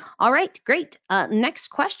there. All right, great. Next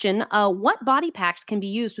question. What body packs can be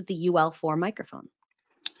used with the UL4 microphone?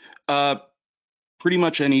 Pretty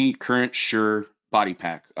much any current Shure body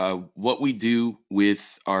pack. What we do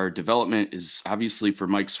with our development is obviously for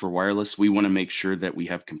mics for wireless, we want to make sure that we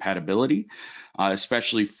have compatibility,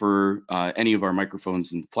 especially for any of our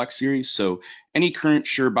microphones in the Plex series. So any current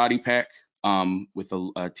Shure body pack with a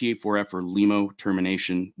TA4F or LEMO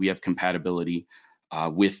termination, we have compatibility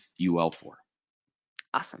with UL4.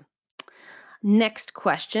 Awesome. Next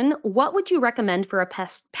question. What would you recommend for a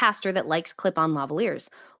pastor that likes clip-on lavaliers?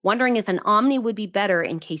 Wondering if an Omni would be better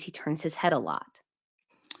in case he turns his head a lot.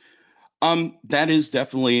 That is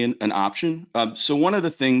definitely an option. So one of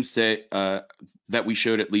the things that that we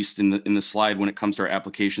showed, at least in the slide when it comes to our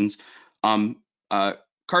applications,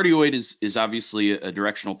 cardioid is obviously a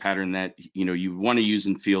directional pattern that you want to use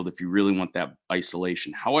in field if you really want that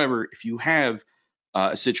isolation. However, if you have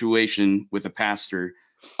a situation with a pastor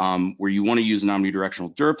where you want to use an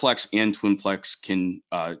omnidirectional, DuraPlex and TwinPlex can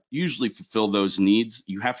usually fulfill those needs.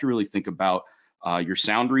 You have to really think about your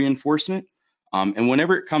sound reinforcement. And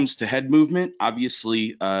whenever it comes to head movement,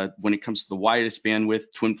 obviously, when it comes to the widest bandwidth,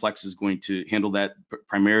 TwinPlex is going to handle that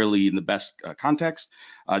primarily in the best context.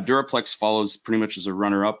 DuraPlex follows pretty much as a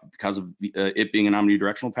runner-up because of it being an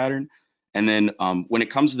omnidirectional pattern. And then when it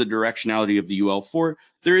comes to the directionality of the UL4,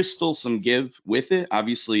 there is still some give with it.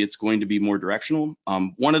 Obviously, it's going to be more directional.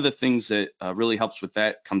 One of the things that really helps with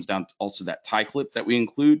that comes down to also that tie clip that we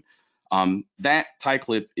include. That tie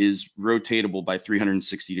clip is rotatable by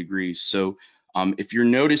 360 degrees. So if you're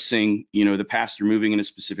noticing, the pastor moving in a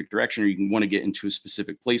specific direction, or you want to get into a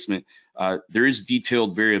specific placement, there is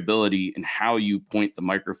detailed variability in how you point the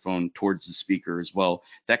microphone towards the speaker as well.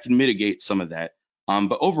 That can mitigate some of that.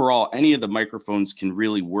 But overall, any of the microphones can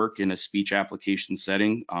really work in a speech application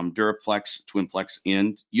setting, DuraPlex, TwinPlex,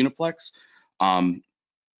 and UniPlex.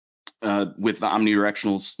 With the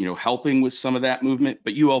omnidirectionals, helping with some of that movement,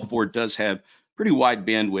 but UL4 does have pretty wide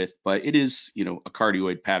bandwidth, but it is, a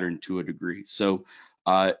cardioid pattern to a degree. So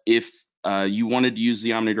if you wanted to use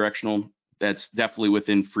the omnidirectional, that's definitely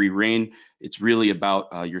within free reign. It's really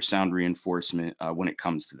about your sound reinforcement when it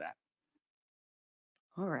comes to that.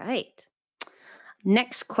 All right.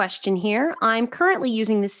 Next question here. I'm currently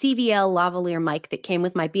using the CVL lavalier mic that came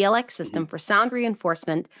with my BLX system for sound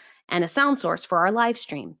reinforcement and a sound source for our live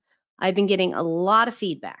stream. I've been getting a lot of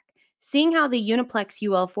feedback. Seeing how the UniPlex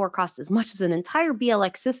UL4 costs as much as an entire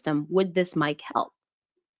BLX system, would this mic help?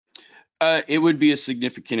 It would be a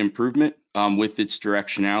significant improvement with its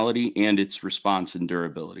directionality and its response and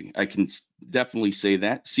durability. I can definitely say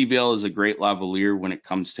that. CVL is a great lavalier when it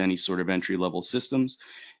comes to any sort of entry-level systems.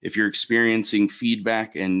 If you're experiencing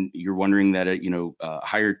feedback and you're wondering that a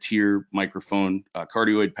higher tier microphone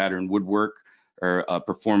cardioid pattern would work or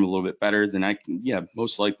perform a little bit better, then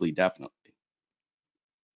most likely, definitely.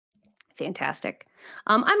 Fantastic.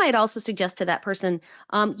 I might also suggest to that person,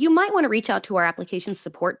 you might want to reach out to our application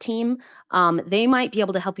support team. They might be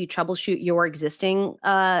able to help you troubleshoot your existing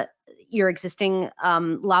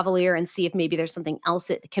lavalier and see if maybe there's something else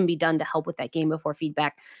that can be done to help with that gain before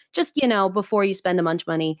feedback. Just, before you spend a bunch of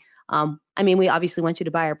money. We obviously want you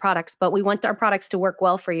to buy our products, but we want our products to work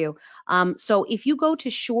well for you. So if you go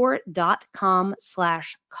to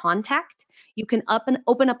shure.com/contact, You can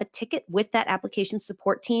open up a ticket with that application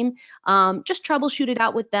support team. Just troubleshoot it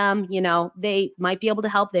out with them. You know, they might be able to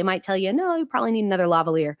help. They might tell you, no, you probably need another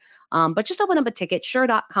lavalier. But just open up a ticket,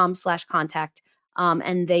 shure.com/contact,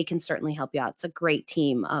 and they can certainly help you out. It's a great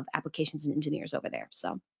team of applications and engineers over there.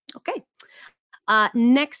 So, okay.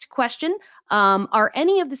 Next question, are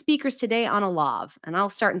any of the speakers today on a lav? And I'll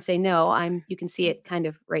start and say no. You can see it kind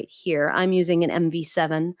of right here. I'm using an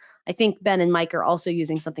MV7. I think Ben and Mike are also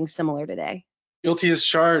using something similar today. Guilty as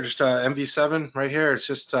charged. MV7 right here. It's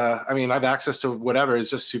just, I mean, I have access to whatever. It's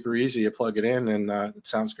just super easy. You plug it in and it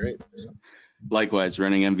sounds great. So. Likewise,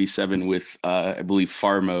 running MV7 with, I believe,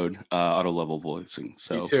 FAR mode auto level voicing.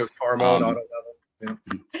 So me too. FAR mode auto level. Yeah.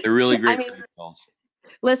 They're really great for calls.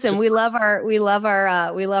 Listen, we love our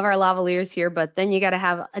lavaliers here, but then you got to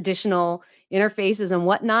have additional interfaces and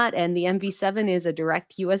whatnot. And the MV7 is a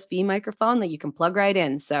direct USB microphone that you can plug right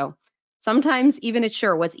in. So sometimes even at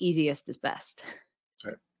Shure, what's easiest is best.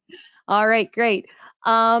 Right. All right, great.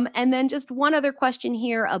 And then just one other question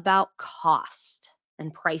here about cost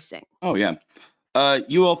and pricing. Oh yeah.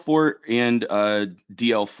 UL4 and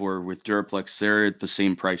DL4 with Duraplex, they're at the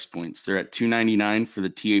same price points. They're at $299 for the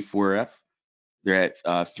TA4F. They're at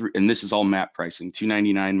and this is all map pricing,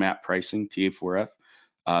 $299 map pricing, TA4F,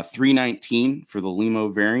 $319 for the Limo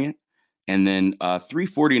variant, and then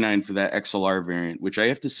 $349 for that XLR variant, which I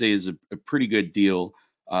have to say is a pretty good deal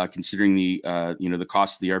considering the the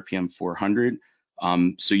cost of the RPM 400.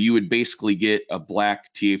 So you would basically get a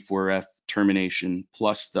black TA4F termination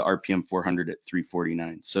plus the RPM 400 at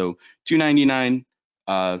 $349. So $299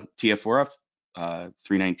 TF4F,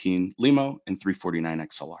 $319 Limo, and $349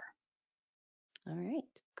 XLR. All right,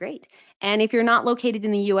 great. And if you're not located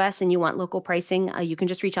in the US and you want local pricing, you can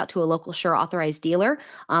just reach out to a local Shure authorized dealer.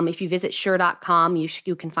 If you visit shure.com,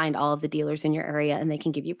 you can find all of the dealers in your area and they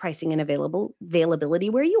can give you pricing and availability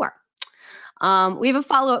where you are. We have a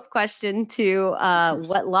follow-up question to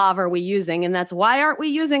what lav are we using, and that's why aren't we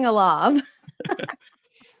using a lav?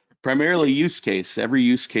 Primarily use case. Every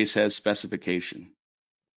use case has specification.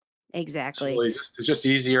 Exactly. It's just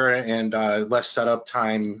easier and less setup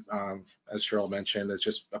time, as Cheryl mentioned. It's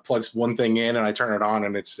just plugs one thing in and I turn it on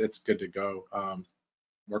and it's good to go.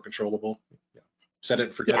 More controllable. Yeah. Set it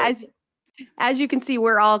and forget it. As you can see,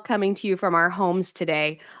 we're all coming to you from our homes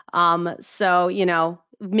today. So, you know,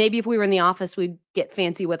 maybe if we were in the office, we'd get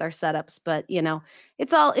fancy with our setups, but you know,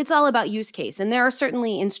 it's all about use case. And there are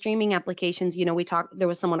certainly in streaming applications, you know, there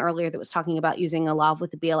was someone earlier that was talking about using a lav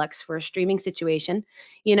with the BLX for a streaming situation.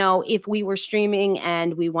 You know, if we were streaming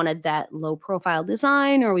and we wanted that low profile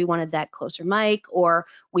design, or we wanted that closer mic, or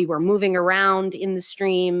we were moving around in the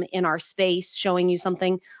stream in our space, showing you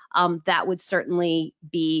something, that would certainly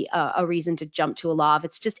be a reason to jump to a lav.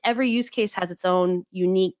 It's just every use case has its own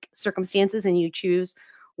unique circumstances and you choose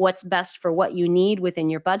what's best for what you need within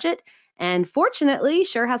your budget. And fortunately,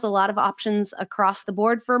 Shure has a lot of options across the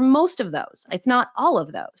board for most of those, if not all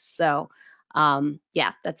of those. So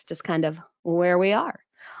yeah, that's just kind of where we are.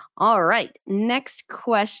 All right, next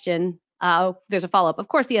question. There's a follow-up. Of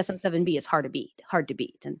course, the SM7B is hard to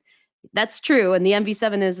beat. And that's true. And the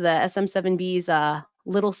MV7 is the SM7B's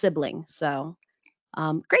little sibling. So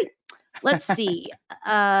great. Let's see.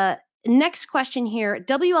 Next question here.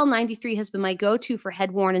 WL93 has been my go-to for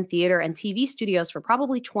head-worn in theater and TV studios for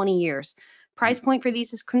probably 20 years. Price point for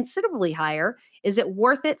these is considerably higher. Is it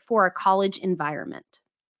worth it for a college environment?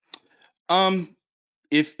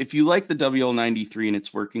 If you like the WL93 and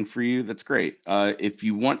it's working for you, that's great. If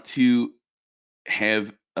you want to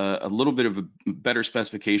have a little bit of a better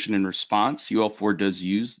specification and response, UL4 does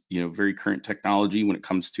use very current technology when it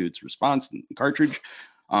comes to its response and cartridge.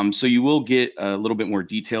 So you will get a little bit more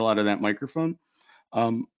detail out of that microphone.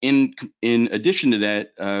 In addition to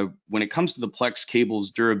that, when it comes to the Plex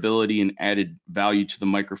cable's durability and added value to the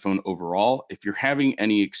microphone overall, if you're having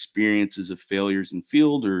any experiences of failures in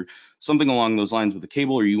field or something along those lines with the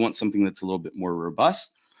cable, or you want something that's a little bit more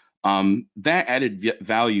robust, that added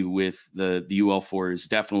value with the UL4 is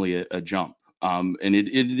definitely a jump. And it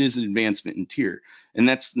is an advancement in tier. And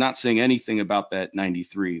that's not saying anything about that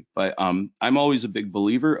 93, but I'm always a big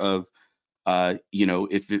believer of,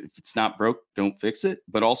 if it's not broke, don't fix it.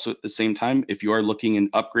 But also at the same time, if you are looking and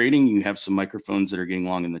upgrading, you have some microphones that are getting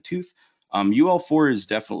long in the tooth. UL4 is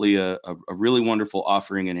definitely a really wonderful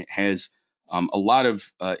offering, and it has a lot of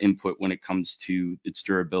input when it comes to its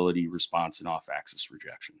durability, response, and off-axis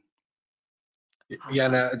rejection. Yeah,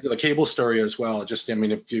 and the cable story as well. Just, I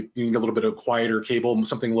mean, if you need a little bit of quieter cable,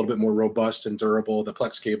 something a little bit more robust and durable, the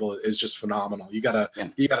Plex cable is just phenomenal. You gotta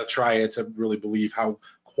try it to really believe how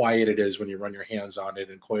quiet it is when you run your hands on it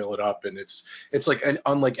and coil it up, and it's like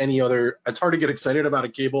unlike any other. It's hard to get excited about a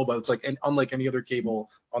cable, but it's like unlike any other cable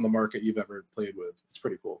on the market you've ever played with. It's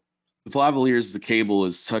pretty cool. With lavaliers, the cable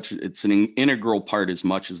is it's an integral part as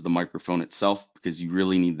much as the microphone itself, because you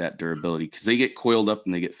really need that durability, because they get coiled up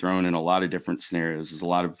and they get thrown in a lot of different scenarios, as a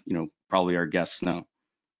lot of, probably our guests know.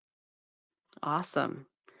 Awesome.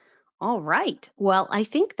 All right. Well, I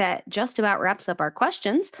think that just about wraps up our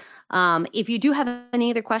questions. If you do have any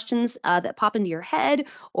other questions that pop into your head,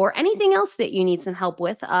 or anything else that you need some help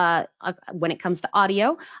with when it comes to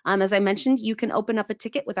audio, as I mentioned, you can open up a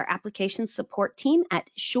ticket with our application support team at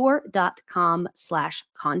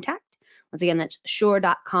shure.com/contact. Once again, that's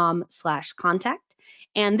shure.com/contact.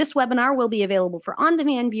 And this webinar will be available for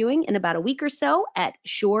on-demand viewing in about a week or so at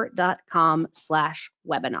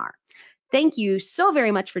shure.com/webinar. Thank you so very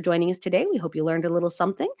much for joining us today. We hope you learned a little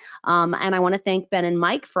something. And I want to thank Ben and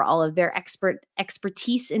Mike for all of their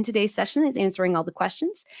expertise in today's session, answering all the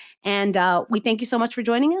questions. And we thank you so much for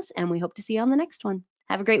joining us, and we hope to see you on the next one.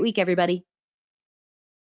 Have a great week, everybody.